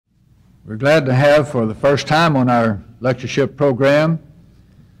We're glad to have for the first time on our lectureship program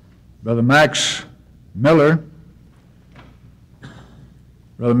Brother Max Miller.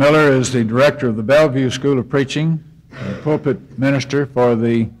 Brother Miller is the director of the Bellevue School of Preaching and pulpit minister for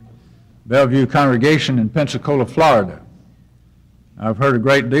the Bellevue congregation in Pensacola, Florida. I've heard a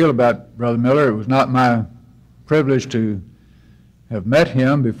great deal about Brother Miller. It was not my privilege to have met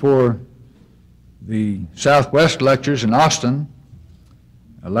him before the Southwest lectures in Austin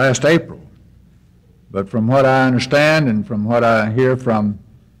last April. But from what I understand and from what I hear from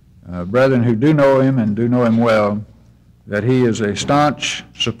brethren who do know him and do know him well, that he is a staunch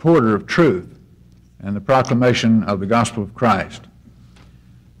supporter of truth and the proclamation of the gospel of Christ.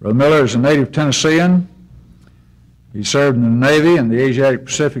 Brother Miller is a native Tennessean. He served in the Navy and the Asiatic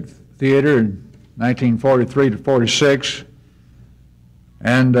Pacific Theater in 1943 to 46,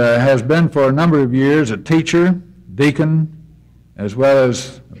 and has been for a number of years a teacher, deacon, as well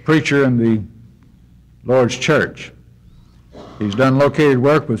as a preacher in the Lord's Church. He's done located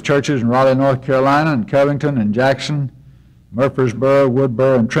work with churches in Raleigh, North Carolina, and Covington, and Jackson, Murfreesboro,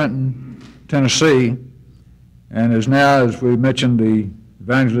 Woodboro, and Trenton, Tennessee, and is now, as we mentioned, the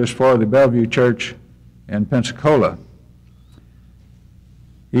evangelist for the Bellevue Church in Pensacola.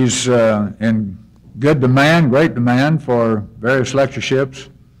 He's in good demand, great demand for various lectureships,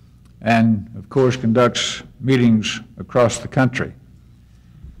 and of course conducts meetings across the country.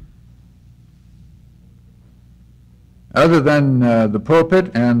 Other than the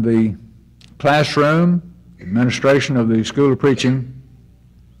pulpit and the classroom, administration of the School of Preaching,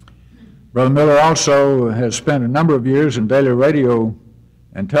 Brother Miller also has spent a number of years in daily radio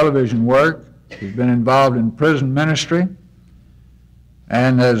and television work. He's been involved in prison ministry,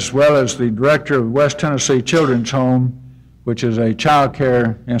 and as well as the director of West Tennessee Children's Home, which is a child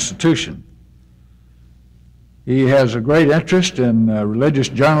care institution. He has a great interest in religious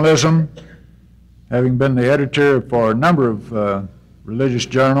journalism, having been the editor for a number of religious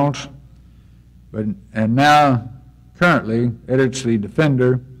journals, and now currently edits the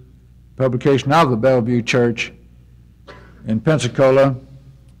Defender, publication of the Bellevue Church in Pensacola,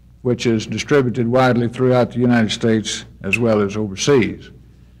 which is distributed widely throughout the United States as well as overseas.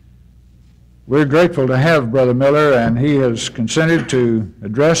 We're grateful to have Brother Miller, and he has consented to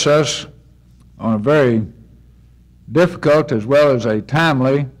address us on a very difficult as well as a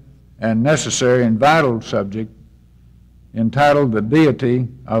timely and necessary and vital subject entitled The Deity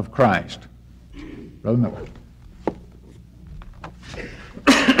of Christ. Brother Miller.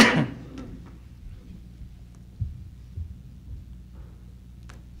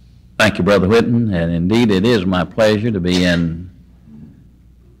 Thank you, Brother Whitten, and indeed it is my pleasure to be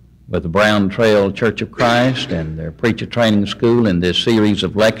with the Brown Trail Church of Christ and their preacher training school in this series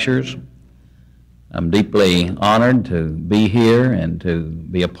of lectures. I'm deeply honored to be here and to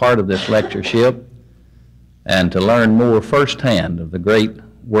be a part of this lectureship and to learn more firsthand of the great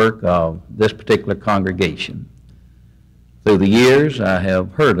work of this particular congregation. Through the years, I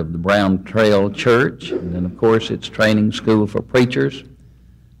have heard of the Brown Trail Church, and then of course its training school for preachers.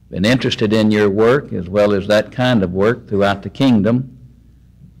 Been interested in your work as well as that kind of work throughout the kingdom.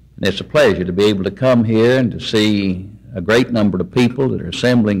 And it's a pleasure to be able to come here and to see a great number of people that are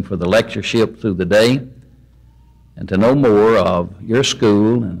assembling for the lectureship through the day, and to know more of your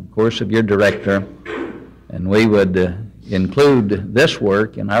school and of course of your director. And we would include this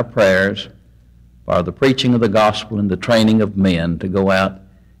work in our prayers for the preaching of the gospel and the training of men to go out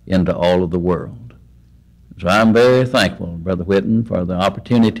into all of the world. So I'm very thankful, Brother Whitten, for the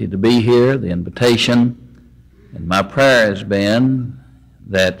opportunity to be here, the invitation, and my prayer has been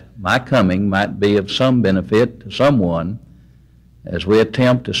that my coming might be of some benefit to someone as we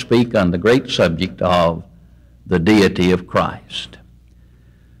attempt to speak on the great subject of the deity of Christ.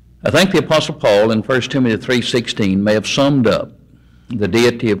 I think the Apostle Paul in 1 Timothy 3:16 may have summed up the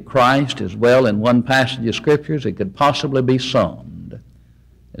deity of Christ as well in one passage of Scripture as it could possibly be summed,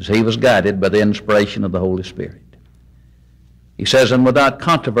 as he was guided by the inspiration of the Holy Spirit. He says, "And without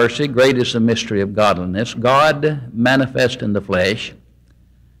controversy, great is the mystery of godliness. God manifest in the flesh,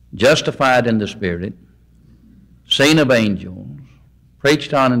 justified in the Spirit, seen of angels,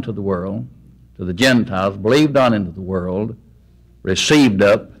 preached on into the world, to the Gentiles, believed on into the world, received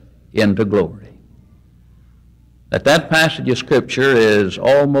up into glory." That passage of Scripture is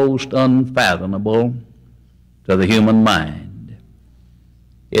almost unfathomable to the human mind.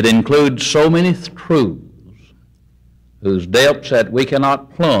 It includes so many truths whose depths that we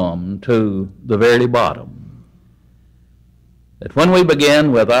cannot plumb to the very bottom, that when we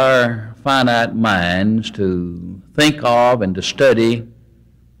begin with our finite minds to think of and to study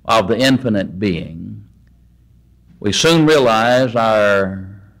of the infinite being, we soon realize our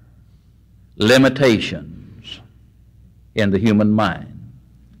limitations in the human mind.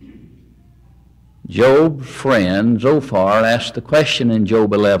 Job's friend Zophar asked the question in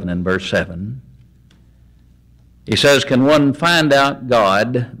Job 11 and verse 7. He says, can one find out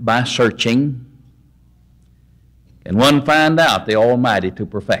God by searching? Can one find out the Almighty to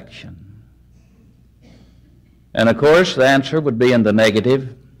perfection? And of course, the answer would be in the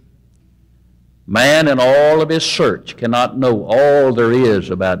negative. Man in all of his search cannot know all there is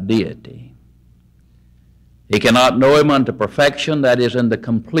about Deity. He cannot know him unto perfection, that is, in the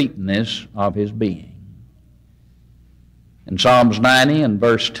completeness of his being. In Psalms 90 and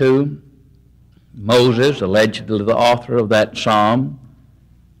verse 2, Moses, allegedly the author of that psalm,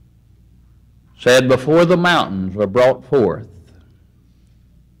 said, before the mountains were brought forth,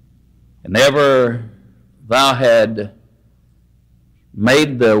 and ever thou had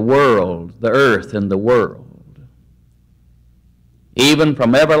made the world, the earth and the world, even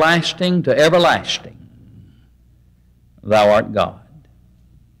from everlasting to everlasting, thou art God.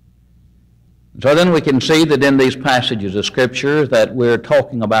 So then we can see that in these passages of Scripture that we're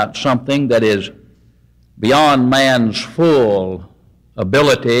talking about something that is beyond man's full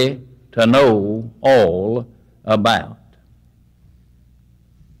ability to know all about.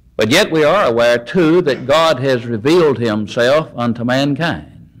 But yet we are aware, too, that God has revealed himself unto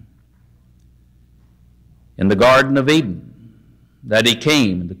mankind. In the Garden of Eden, that he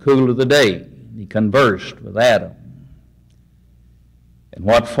came in the cool of the day, he conversed with Adam. In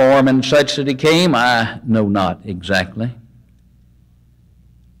what form and such that he came, I know not exactly.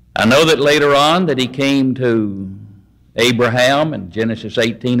 I know that later on that he came to Abraham in Genesis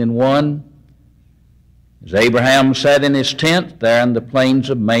 18 and 1. As Abraham sat in his tent there in the plains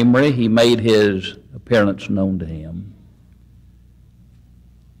of Mamre, he made his appearance known to him.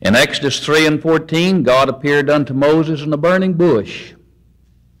 In Exodus 3 and 14, God appeared unto Moses in a burning bush.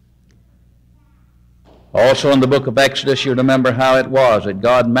 Also in the book of Exodus, you remember how it was that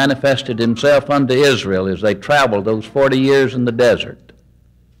God manifested himself unto Israel as they traveled those 40 years in the desert.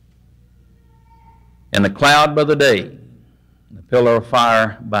 In the cloud by the day, and the pillar of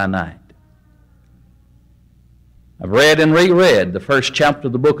fire by night. I've read and reread the first chapter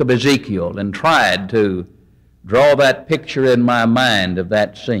of the book of Ezekiel and tried to draw that picture in my mind of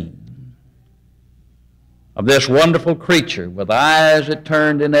that scene. Of this wonderful creature with eyes that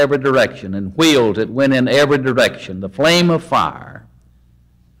turned in every direction and wheels that went in every direction, the flame of fire.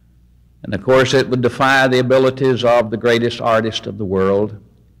 And of course it would defy the abilities of the greatest artist of the world.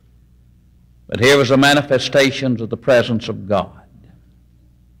 But here was a manifestation of the presence of God.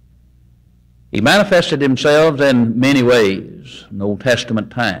 He manifested himself in many ways in Old Testament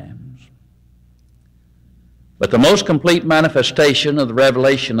times. But the most complete manifestation of the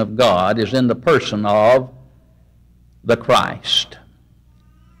revelation of God is in the person of the Christ.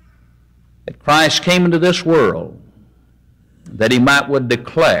 That Christ came into this world that he would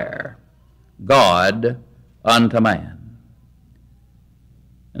declare God unto man.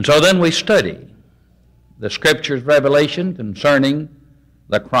 And so then we study the Scripture's revelation concerning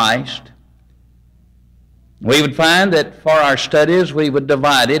the Christ. We would find that for our studies we would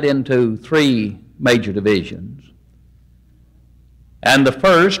divide it into three major divisions. And the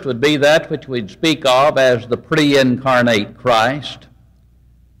first would be that which we'd speak of as the pre-incarnate Christ.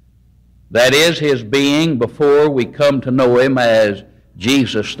 That is, his being before we come to know him as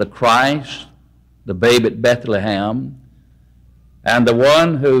Jesus the Christ, the babe at Bethlehem, and the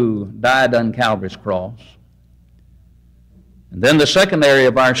one who died on Calvary's cross. And then the second area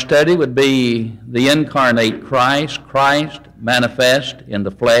of our study would be the incarnate Christ, Christ manifest in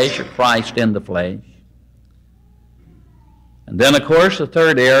the flesh, or Christ in the flesh. And then, of course, the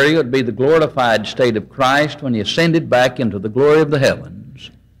third area would be the glorified state of Christ when he ascended back into the glory of the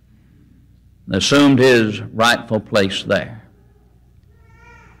heavens and assumed his rightful place there.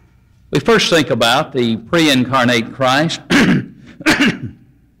 We first think about the pre-incarnate Christ.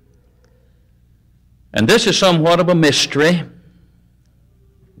 And this is somewhat of a mystery.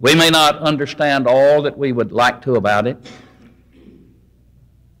 We may not understand all that we would like to about it.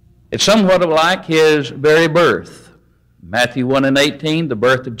 It's somewhat like his very birth. Matthew 1 and 18, the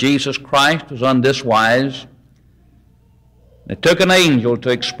birth of Jesus Christ was on this wise. It took an angel to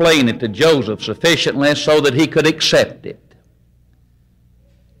explain it to Joseph sufficiently so that he could accept it.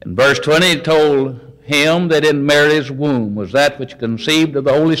 In verse 20, it told him that in Mary's womb was that which conceived of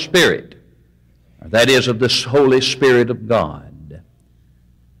the Holy Spirit, or that is, of the Holy Spirit of God.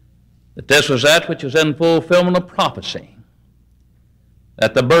 That this was that which was in fulfillment of prophecy,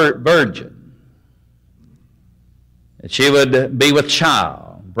 that the virgin, that she would be with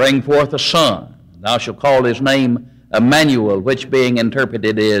child, bring forth a son. Thou shalt call his name Emmanuel, which being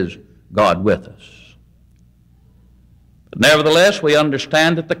interpreted is God with us. But nevertheless, we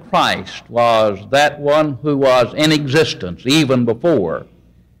understand that the Christ was that one who was in existence even before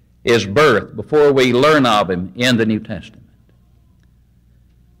his birth, before we learn of him in the New Testament.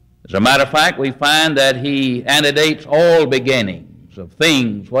 As a matter of fact, we find that he antedates all beginnings of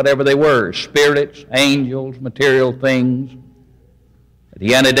things, whatever they were, spirits, angels, material things. That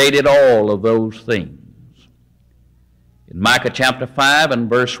he antedated all of those things. In Micah chapter 5 and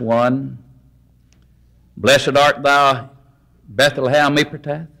verse 1, "Blessed art thou, Bethlehem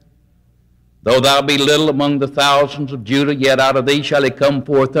Ephratah, though thou be little among the thousands of Judah, yet out of thee shall he come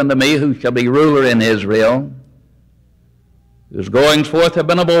forth unto me, who shall be ruler in Israel, whose goings forth have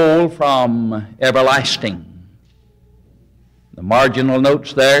been of old from everlasting." The marginal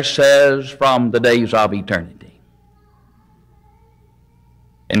notes there says, from the days of eternity.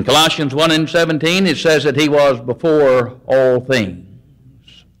 In Colossians 1 and 17, it says that he was before all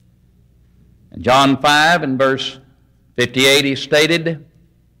things. In John 5 and verse 58, he stated,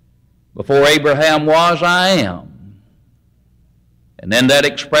 "Before Abraham was, I am." And in that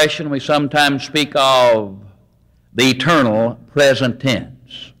expression, we sometimes speak of the eternal present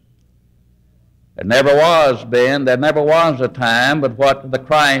tense. There never was a time but what the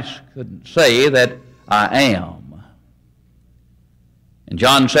Christ could say that I am. In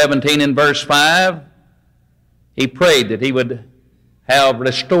John 17 and verse 5, he prayed that he would have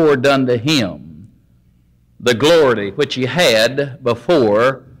restored unto him the glory which he had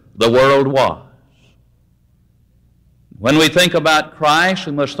before the world was. When we think about Christ,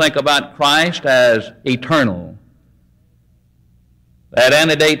 we must think about Christ as eternal. That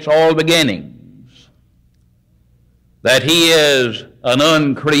antedates all beginnings. That he is an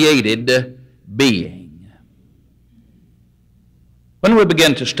uncreated being. When we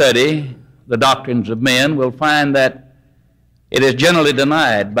begin to study the doctrines of men, we'll find that it is generally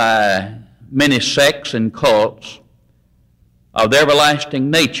denied by many sects and cults of the everlasting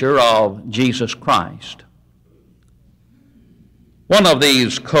nature of Jesus Christ. One of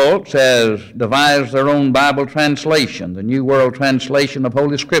these cults has devised their own Bible translation, the New World Translation of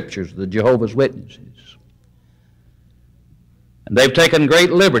Holy Scriptures, the Jehovah's Witnesses. And they've taken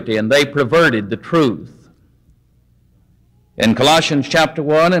great liberty and they perverted the truth. In Colossians chapter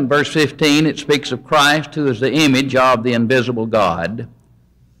 1 and verse 15, it speaks of Christ, who is the image of the invisible God,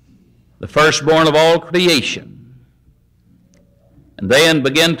 the firstborn of all creation. And then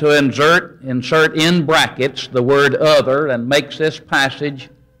begin to insert in brackets the word other, and makes this passage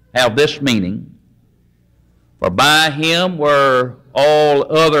have this meaning. For by him were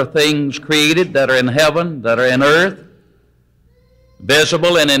all other things created that are in heaven, that are in earth,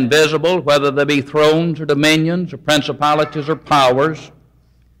 visible and invisible, whether they be thrones or dominions or principalities or powers.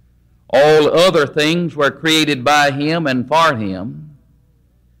 All other things were created by him and for him.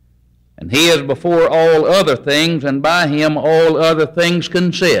 And he is before all other things, and by him all other things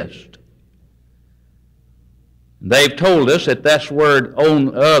consist. They've told us that this word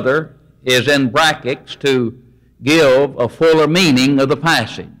 "on other" is in brackets to give a fuller meaning of the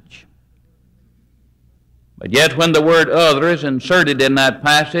passage. But yet when the word "other" is inserted in that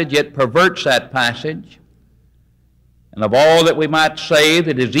passage, it perverts that passage. And of all that we might say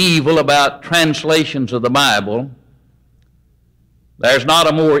that is evil about translations of the Bible, there's not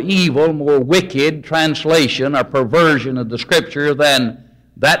a more evil, more wicked translation or perversion of the Scripture than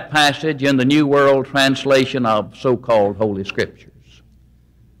that passage in the New World Translation of so-called Holy Scriptures.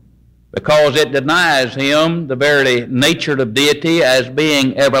 Because it denies him the very nature of deity as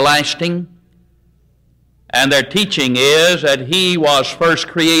being everlasting. And their teaching is that he was first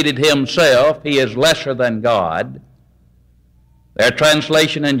created himself. He is lesser than God. Their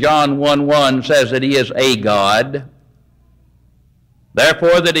translation in John 1:1 says that he is a God.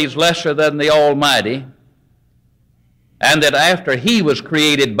 Therefore, that he's lesser than the Almighty. And that after he was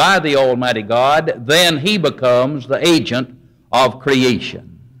created by the Almighty God, then he becomes the agent of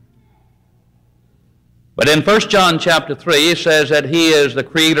creation. But in 1 John chapter 3, it says that he is the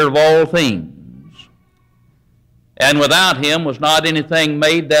creator of all things. And without him was not anything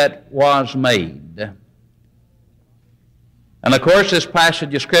made that was made. And of course, this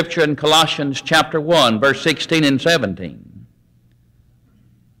passage of Scripture in Colossians chapter 1, verse 16 and 17,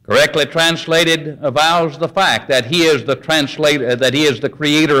 correctly translated, avows the fact that he is the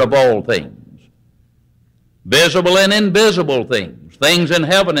creator of all things, visible and invisible things, things in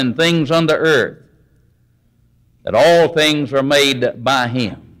heaven and things under earth, that all things are made by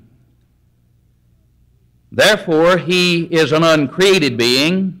him. Therefore, he is an uncreated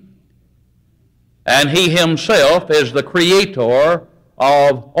being, and he himself is the creator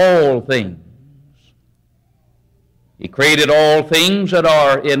of all things. He created all things that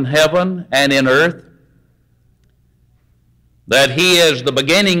are in heaven and in earth, that He is the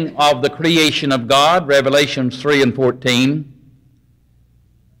beginning of the creation of God, Revelations 3 and 14.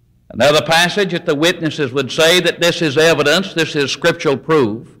 Another passage that the witnesses would say that this is evidence, this is scriptural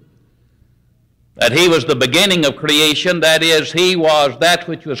proof, that He was the beginning of creation, that is, He was that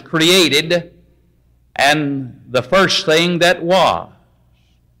which was created and the first thing that was.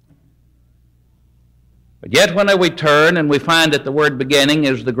 But yet when we turn and we find that the word beginning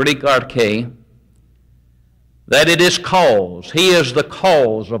is the Greek arche, that it is cause. He is the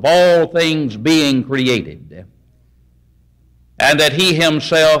cause of all things being created, and that He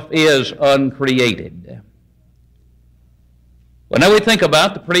Himself is uncreated. Whenever we think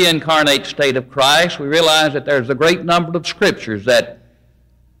about the pre-incarnate state of Christ, we realize that there's a great number of scriptures that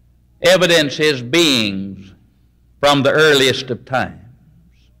evidence His beings from the earliest of times.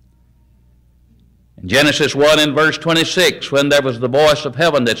 In Genesis 1 and verse 26, when there was the voice of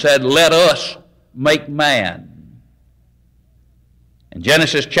heaven that said, "Let us make man." In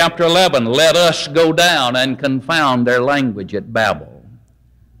Genesis chapter 11, "Let us go down and confound their language at Babel."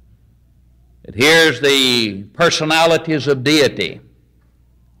 It here's the personalities of deity,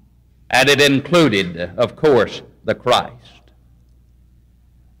 and it included, of course, the Christ.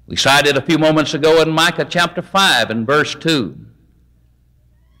 We cited a few moments ago in Micah chapter 5 and verse 2,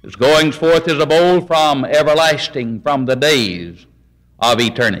 "His goings forth is of old, from everlasting, from the days of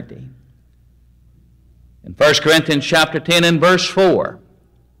eternity." In 1 Corinthians chapter 10 and verse 4,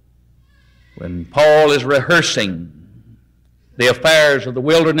 when Paul is rehearsing the affairs of the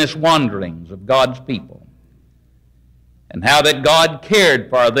wilderness wanderings of God's people, and how that God cared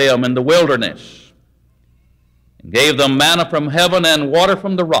for them in the wilderness and gave them manna from heaven and water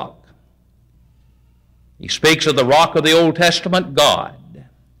from the rock. He speaks of the rock of the Old Testament, God,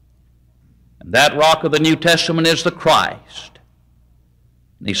 and that rock of the New Testament is the Christ.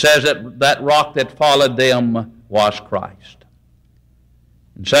 And he says that that rock that followed them was Christ.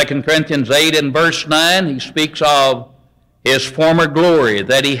 In 2 Corinthians 8 and verse 9, he speaks of His former glory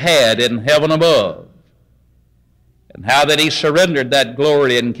that He had in heaven above, and how that He surrendered that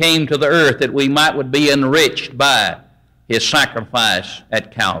glory and came to the earth that we might be enriched by His sacrifice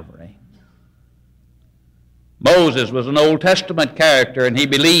at Calvary. Moses was an Old Testament character, and he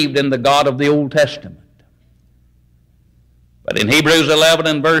believed in the God of the Old Testament. But in Hebrews 11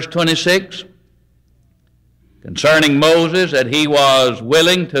 and verse 26, concerning Moses, that he was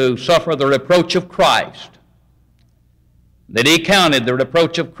willing to suffer the reproach of Christ, that he counted the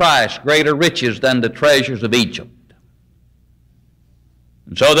reproach of Christ greater riches than the treasures of Egypt.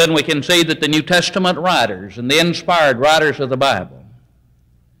 And so then we can see that the New Testament writers and the inspired writers of the Bible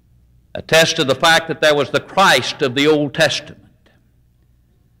attest to the fact that there was the Christ of the Old Testament.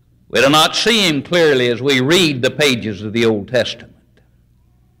 We do not see Him clearly as we read the pages of the Old Testament.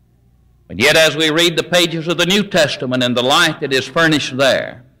 But yet as we read the pages of the New Testament and the light that is furnished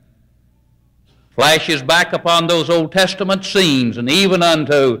there flashes back upon those Old Testament scenes and even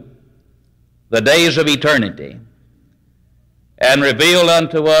unto the days of eternity, and reveal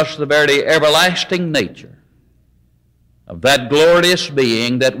unto us the very everlasting nature of that glorious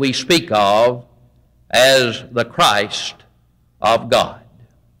being that we speak of as the Christ of God.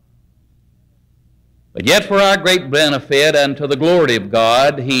 But yet for our great benefit and to the glory of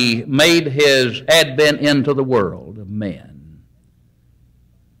God, He made His advent into the world of men.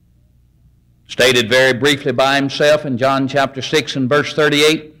 Stated very briefly by Himself in John chapter 6 and verse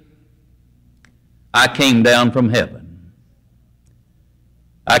 38, "I came down from heaven.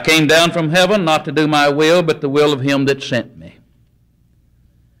 I came down from heaven not to do my will, but the will of Him that sent me."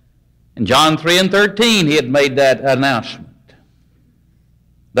 In John 3 and 13, He had made that announcement,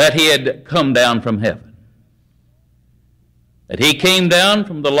 that He had come down from heaven, that He came down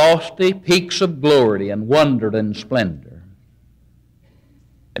from the lofty peaks of glory and wonder and splendor,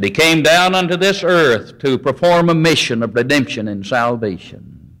 that He came down unto this earth to perform a mission of redemption and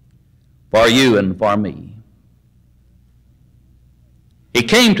salvation for you and for me. He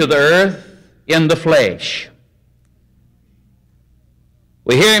came to the earth in the flesh.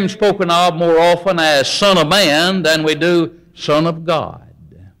 We hear Him spoken of more often as Son of Man than we do Son of God.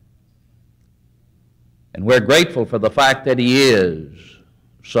 And we're grateful for the fact that He is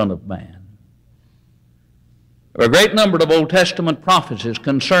Son of Man. There are a great number of Old Testament prophecies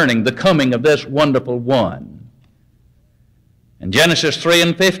concerning the coming of this wonderful one. In Genesis 3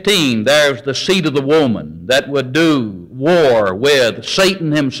 and 15, there's the seed of the woman that would do war with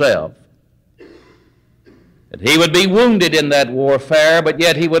Satan himself. That he would be wounded in that warfare, but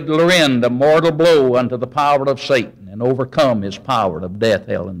yet he would rend a mortal blow unto the power of Satan and overcome his power of death,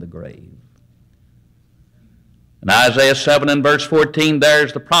 hell, and the grave. In Isaiah 7 and verse 14,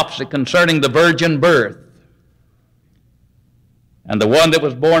 there's the prophecy concerning the virgin birth. And the one that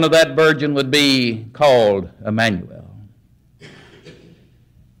was born of that virgin would be called Emmanuel.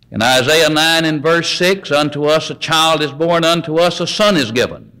 In Isaiah 9 and verse 6, unto us a child is born, unto us a son is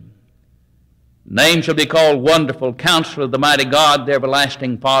given. Name shall be called Wonderful, Counselor, the Mighty God, the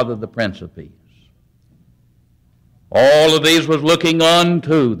Everlasting Father, the Prince of Peace. All of these was looking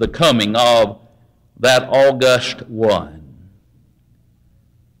unto the coming of that august one.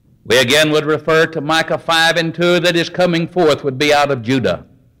 We again would refer to Micah 5 and 2, that his coming forth would be out of Judah.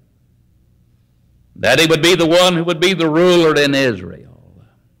 That he would be the one who would be the ruler in Israel.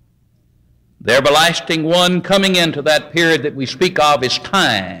 The everlasting one coming into that period that we speak of is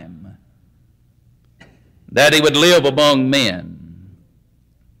time. That he would live among men.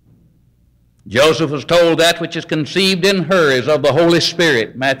 Joseph was told that which is conceived in her is of the Holy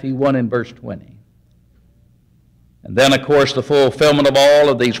Spirit, Matthew 1 and verse 20. And then, of course, the fulfillment of all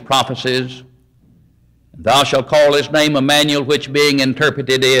of these prophecies. Thou shalt call his name Emmanuel, which being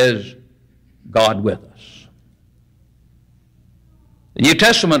interpreted is God with us. The New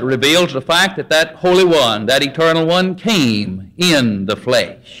Testament reveals the fact that that Holy One, that Eternal One, came in the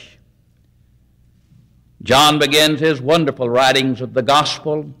flesh. John begins his wonderful writings of the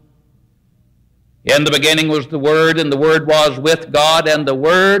gospel. In the beginning was the Word, and the Word was with God, and the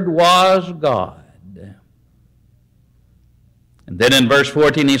Word was God. And then in verse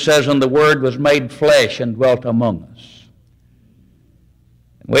 14 he says, and the Word was made flesh and dwelt among us.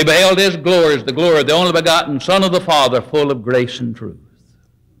 And we beheld his glory as the glory of the only begotten Son of the Father, full of grace and truth.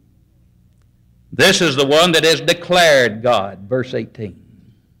 This is the one that has declared God, verse 18.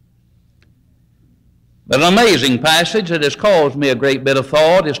 But an amazing passage that has caused me a great bit of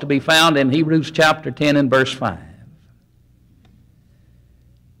thought is to be found in Hebrews chapter 10 and verse 5.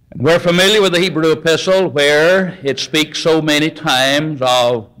 And we're familiar with the Hebrew epistle where it speaks so many times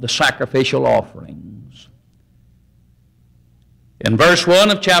of the sacrificial offerings. In verse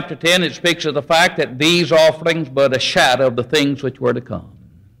 1 of chapter 10 it speaks of the fact that these offerings but a shadow of the things which were to come.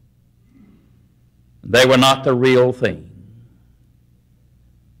 They were not the real thing.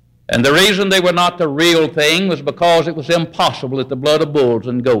 And the reason they were not the real thing was because it was impossible that the blood of bulls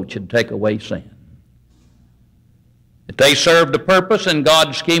and goats should take away sin. That they served a purpose in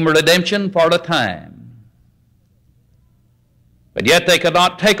God's scheme of redemption for a time. But yet they could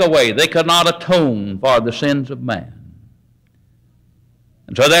not take away, they could not atone for the sins of man.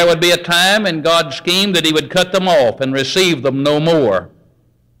 And so there would be a time in God's scheme that he would cut them off and receive them no more.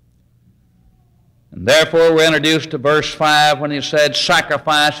 And therefore we're introduced to verse 5 when he said,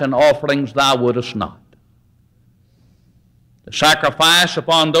 sacrifice and offerings thou wouldest not. The sacrifice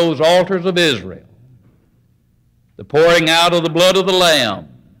upon those altars of Israel, the pouring out of the blood of the Lamb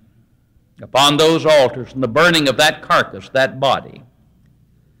upon those altars and the burning of that carcass, that body,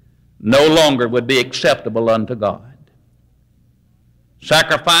 no longer would be acceptable unto God.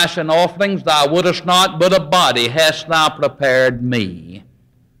 Sacrifice and offerings thou wouldest not, but a body hast thou prepared me.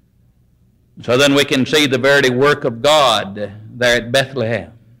 So then we can see the very work of God there at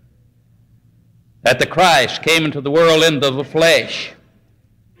Bethlehem. That the Christ came into the world into the flesh.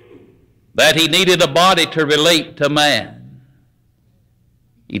 That he needed a body to relate to man.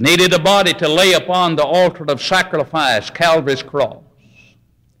 He needed a body to lay upon the altar of sacrifice, Calvary's cross.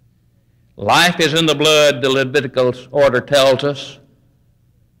 Life is in the blood, the Levitical order tells us.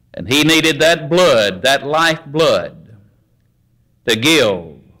 And he needed that blood, that life blood, to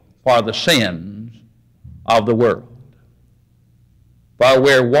give for the sins of the world. For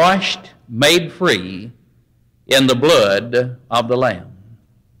we're washed, made free in the blood of the Lamb.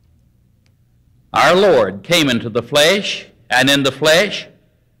 Our Lord came into the flesh, and in the flesh,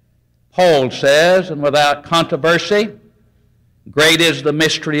 Paul says, and without controversy, great is the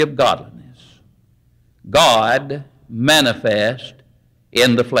mystery of godliness. God manifest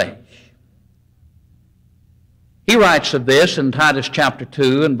in the flesh. He writes of this in Titus chapter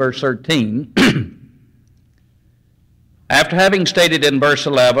 2 and verse 13. After having stated in verse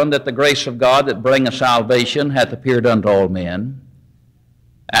 11 that the grace of God that bringeth salvation hath appeared unto all men,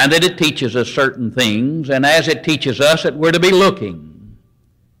 and that it teaches us certain things, and as it teaches us that we're to be looking.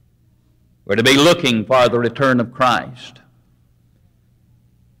 We're to be looking for the return of Christ.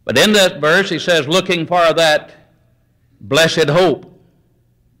 But in that verse he says, looking for that blessed hope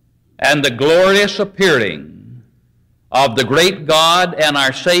and the glorious appearing of the great God and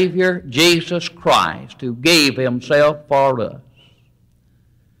our Savior, Jesus Christ, who gave himself for us.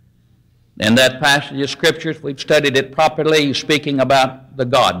 In that passage of Scripture, if we've studied it properly, he's speaking about the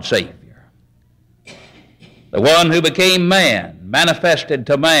God Savior. The one who became man, manifested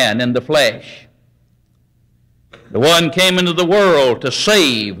to man in the flesh. The one came into the world to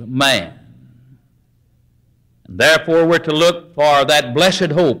save man. And therefore we're to look for that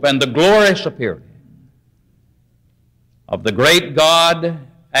blessed hope and the glorious appearing of the great God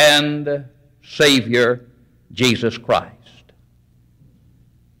and Savior, Jesus Christ.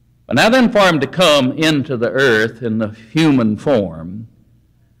 But now then, for him to come into the earth in the human form,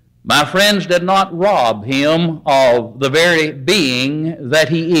 my friends, did not rob him of the very being that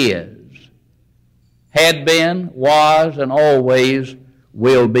he is, had been, was, and always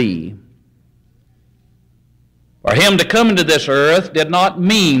will be. For him to come into this earth did not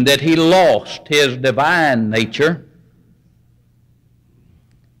mean that he lost his divine nature.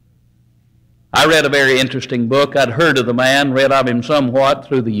 I read a very interesting book. I'd heard of the man, read of him somewhat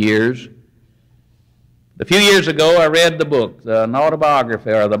through the years. A few years ago, I read the book, an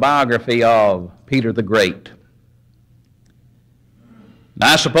autobiography, or the biography of Peter the Great. And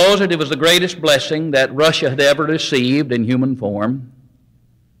I suppose that it was the greatest blessing that Russia had ever received in human form.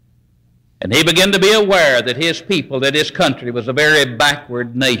 And he began to be aware that his people, that his country was a very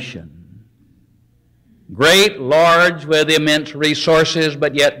backward nation. Great, large, with immense resources,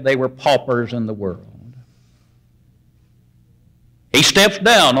 but yet they were paupers in the world. He steps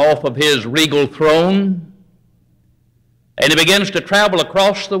down off of his regal throne, and he begins to travel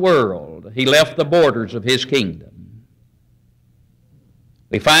across the world. He left the borders of his kingdom.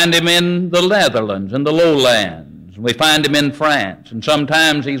 We find him in the Netherlands, in the lowlands. We find him in France, and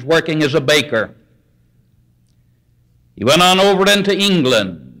sometimes he's working as a baker. He went on over into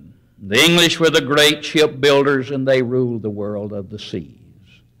England. The English were the great shipbuilders, and they ruled the world of the seas.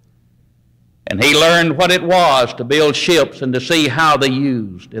 And he learned what it was to build ships and to see how they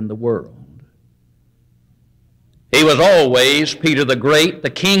used in the world. He was always Peter the Great,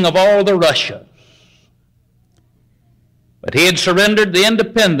 the king of all the Russias. But he had surrendered the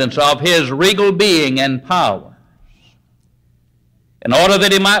independence of his regal being and powers in order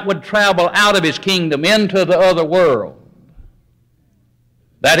that he would travel out of his kingdom into the other world,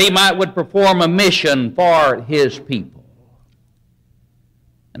 that he would perform a mission for his people.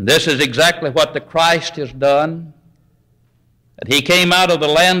 And this is exactly what the Christ has done, that he came out of the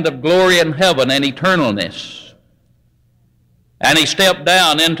land of glory and heaven and eternalness, and he stepped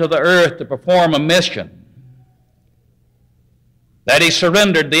down into the earth to perform a mission, that he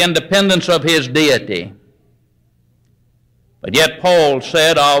surrendered the independence of his deity. But yet Paul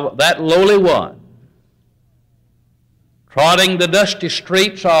said of that lowly one, trotting the dusty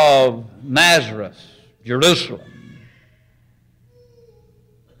streets of Nazareth, Jerusalem,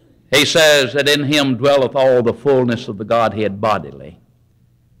 he says that in him dwelleth all the fullness of the Godhead bodily.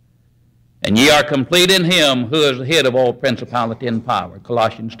 And ye are complete in him who is the head of all principality and power,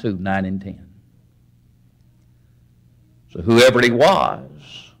 Colossians 2, 9 and 10. So whoever he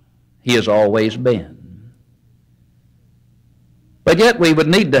was, he has always been. But yet we would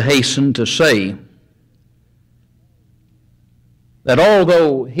need to hasten to say that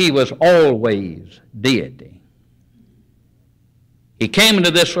although he was always deity, he came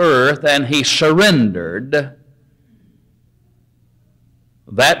into this earth and he surrendered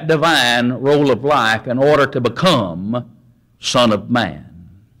that divine role of life in order to become Son of Man.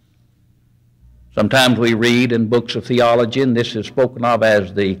 Sometimes we read in books of theology, and this is spoken of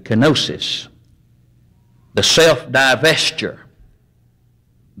as the kenosis, the self-divestiture,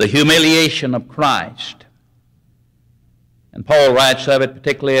 the humiliation of Christ. And Paul writes of it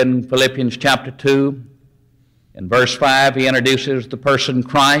particularly in Philippians chapter 2. In verse 5, he introduces the person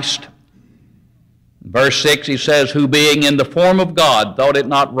Christ. In verse 6, he says, who being in the form of God, thought it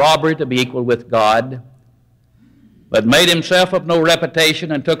not robbery to be equal with God, but made himself of no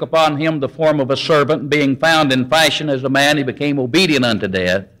reputation, and took upon him the form of a servant, and being found in fashion as a man, he became obedient unto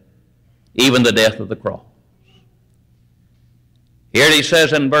death, even the death of the cross. Here he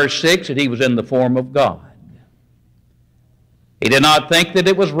says in verse 6 that he was in the form of God. He did not think that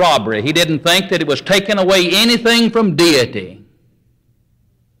it was robbery. He didn't think that it was taking away anything from deity.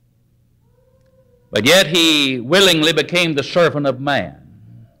 But yet he willingly became the servant of man,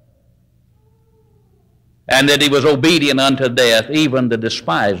 and that he was obedient unto death, even the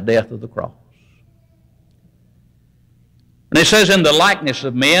despised death of the cross. And it says in the likeness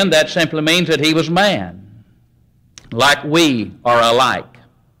of men, that simply means that he was man, like we are alike.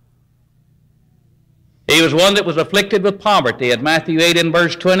 He was one that was afflicted with poverty. At Matthew 8 in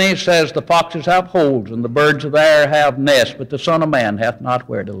verse 20 it says, the foxes have holes and the birds of the air have nests, but the Son of Man hath not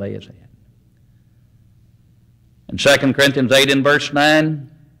where to lay his head. In 2 Corinthians 8 in verse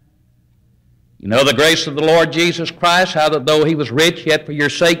 9, you know the grace of the Lord Jesus Christ, how that though he was rich, yet for your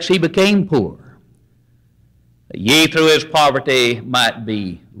sakes he became poor, that ye through his poverty might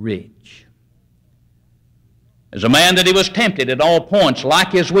be rich. as a man that he was tempted at all points,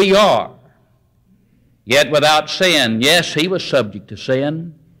 like as we are, yet without sin. Yes, he was subject to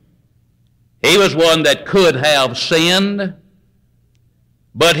sin. He was one that could have sinned,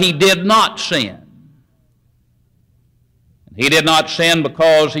 but he did not sin. He did not sin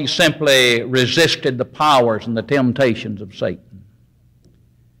because he simply resisted the powers and the temptations of Satan.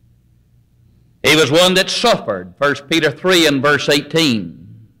 He was one that suffered, 1 Peter 3 and verse 18.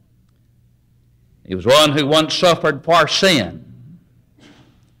 He was one who once suffered for sin.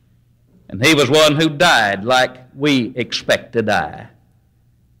 And he was one who died like we expect to die,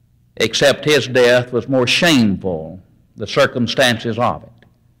 except his death was more shameful, the circumstances of it,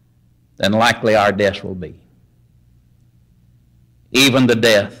 than likely our deaths will be. Even the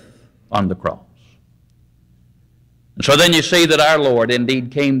death on the cross. And so then you see that our Lord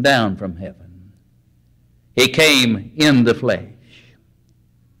indeed came down from heaven. He came in the flesh.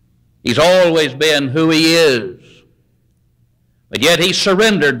 He's always been who he is. But yet he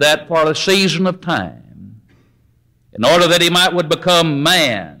surrendered that for a season of time in order that he would become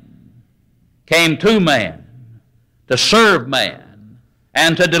man, came to man, to serve man,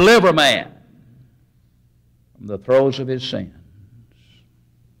 and to deliver man from the throes of his sin.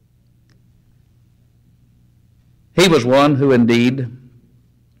 He was one who indeed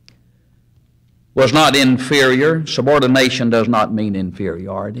was not inferior. Subordination does not mean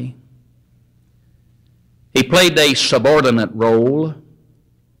inferiority. He played a subordinate role.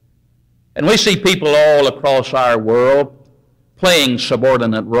 And we see people all across our world playing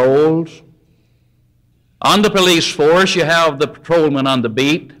subordinate roles. On the police force, you have the patrolman on the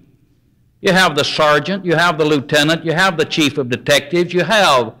beat. You have the sergeant. You have the lieutenant. You have the chief of detectives. You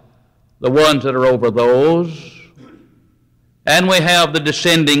have the ones that are over those. And we have the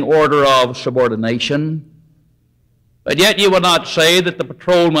descending order of subordination. But yet you would not say that the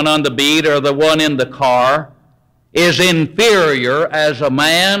patrolman on the beat or the one in the car is inferior as a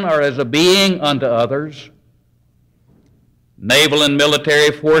man or as a being unto others. Naval and military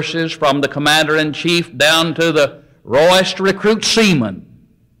forces, from the commander-in-chief down to the rawest recruit seaman,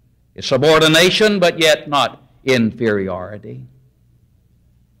 is subordination, but yet not inferiority.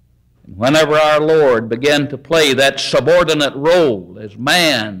 Whenever our Lord began to play that subordinate role as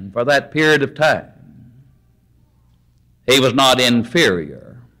man for that period of time, he was not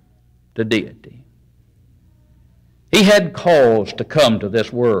inferior to deity. He had cause to come to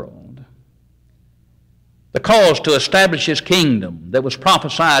this world. The cause to establish his kingdom that was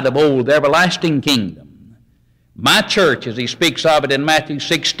prophesied of old, the everlasting kingdom. My church, as he speaks of it in Matthew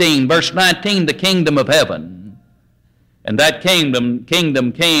 16, verse 19, the kingdom of heaven. And that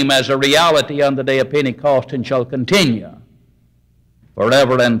kingdom came as a reality on the day of Pentecost and shall continue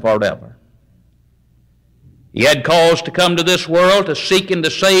forever and forever. He had cause to come to this world to seek and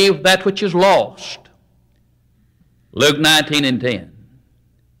to save that which is lost. Luke 19 and 10.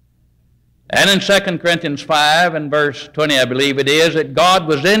 And in 2 Corinthians 5 and verse 20, I believe it is, that God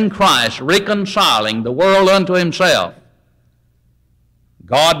was in Christ reconciling the world unto himself.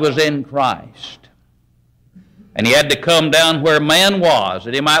 God was in Christ. And he had to come down where man was,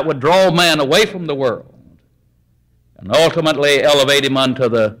 that he might withdraw man away from the world and ultimately elevate him unto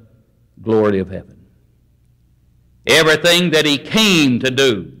the glory of heaven. Everything that he came to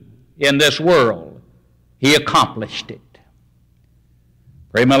do in this world, he accomplished it.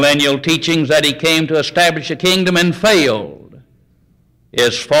 Premillennial teachings that he came to establish a kingdom and failed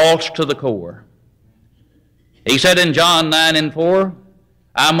is false to the core. He said in John 9 and 4,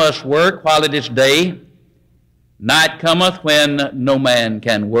 I must work while it is day. Night cometh when no man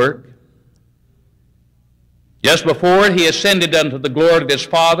can work. Just before he ascended unto the glory of his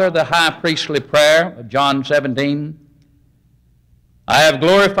Father, the high priestly prayer of John 17, I have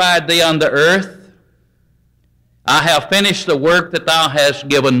glorified thee on the earth. I have finished the work that thou hast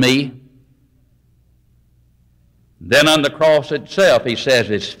given me. Then on the cross itself he says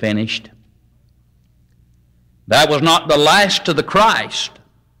it's finished. That was not the last of the Christ,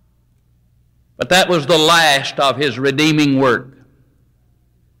 but that was the last of his redeeming work.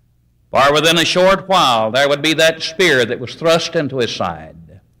 For within a short while there would be that spear that was thrust into his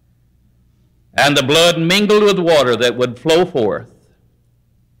side, and the blood mingled with water that would flow forth,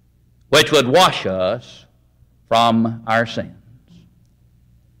 which would wash us from our sins.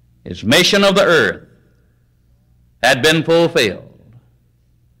 His mission of the earth had been fulfilled.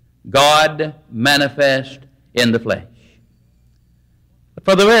 God manifest in the flesh.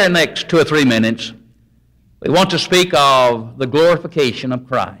 For the very next 2 or 3 minutes, we want to speak of the glorification of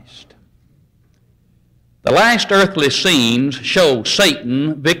Christ. The last earthly scenes show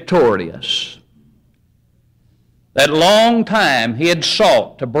Satan victorious. That long time he had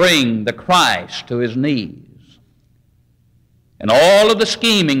sought to bring the Christ to his knees. And all of the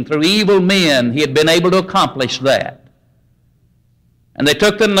scheming through evil men, he had been able to accomplish that. And they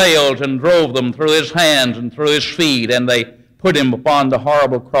took the nails and drove them through his hands and through his feet, and they put him upon the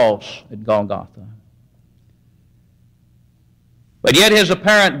horrible cross at Golgotha. But yet his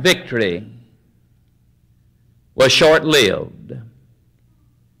apparent victory was short-lived.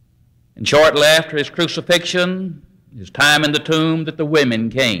 And shortly after his crucifixion, his time in the tomb, that the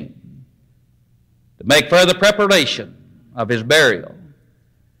women came to make further preparation of his burial.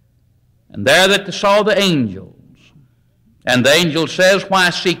 And there that they saw the angels. And the angel says, "Why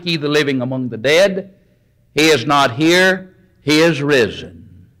seek ye the living among the dead? He is not here, he is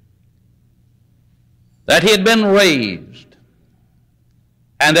risen." That he had been raised,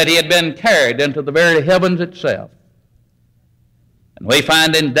 and that he had been carried into the very heavens itself. And we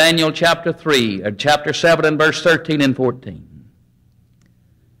find in Daniel chapter 3, or chapter 7 and verse 13 and 14.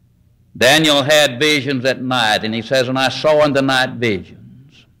 Daniel had visions at night, and he says, "And I saw in the night visions.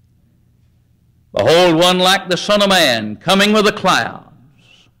 Behold, one like the Son of Man, coming with the clouds,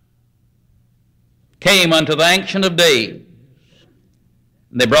 came unto the Ancient of Days,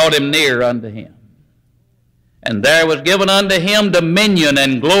 and they brought him near unto him. And there was given unto him dominion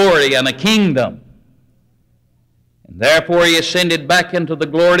and glory and a kingdom. And therefore he ascended back into the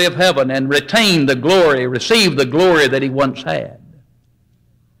glory of heaven and retained the glory, received the glory that he once had."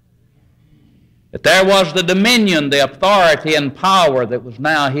 But there was the dominion, the authority and power that was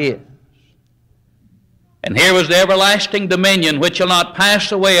now his. And here was the everlasting dominion which shall not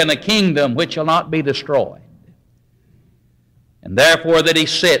pass away, and a kingdom which shall not be destroyed. And therefore that he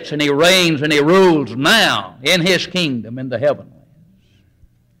sits and he reigns and he rules now in his kingdom in the heavenlies.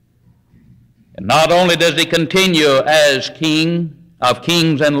 And not only does he continue as King of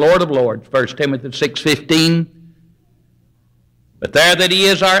kings and Lord of lords, 1 Timothy 6:15, but there that he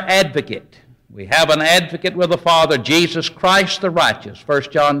is our advocate. We have an advocate with the Father, Jesus Christ the righteous,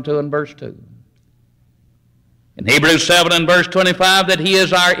 1 John 2 and verse 2. In Hebrews 7 and verse 25, that he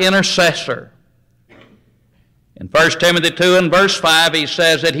is our intercessor. In 1 Timothy 2 and verse 5, he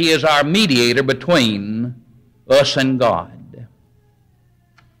says that he is our mediator between us and God.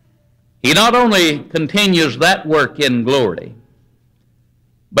 He not only continues that work in glory,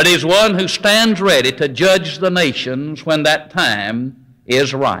 but he's one who stands ready to judge the nations when that time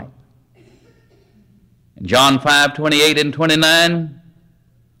is right. In John 5:28 and 29,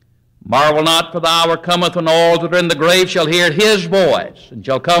 "Marvel not, for the hour cometh when all that are in the grave shall hear his voice, and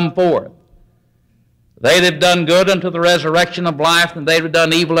shall come forth. They that have done good unto the resurrection of life, and they that have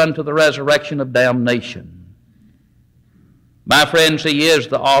done evil unto the resurrection of damnation." My friends, he is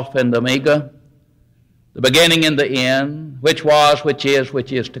the Alpha and the Omega, the beginning and the end, which was, which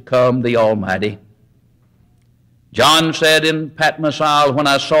is to come, the Almighty. John said in Patmos Isle, "When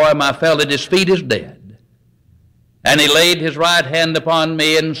I saw him, I fell at his feet as dead. And he laid his right hand upon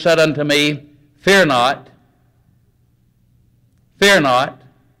me and said unto me, Fear not, fear not."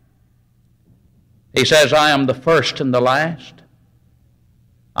 He says, "I am the first and the last.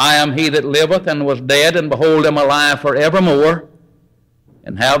 I am he that liveth and was dead, and behold, am alive forevermore,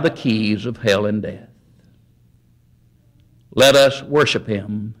 and have the keys of hell and death." Let us worship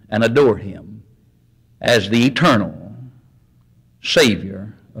him and adore him as the eternal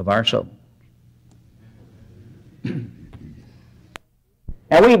Savior of our souls.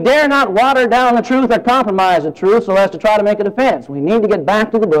 And we dare not water down the truth or compromise the truth so as to try to make a defense. We need to get back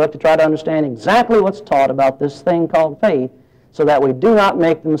to the book to try to understand exactly what's taught about this thing called faith, so that we do not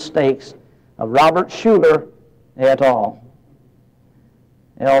make the mistakes of Robert Schuller et al.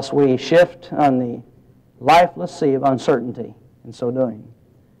 Else we shift on the lifeless sea of uncertainty in so doing.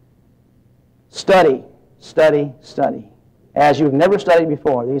 Study, study, study. As you've never studied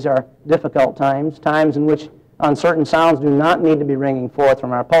before. These are difficult times, times in which uncertain sounds do not need to be ringing forth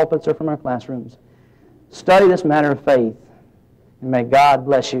from our pulpits or from our classrooms. Study this matter of faith, and may God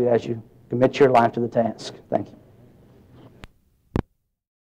bless you as you commit your life to the task. Thank you.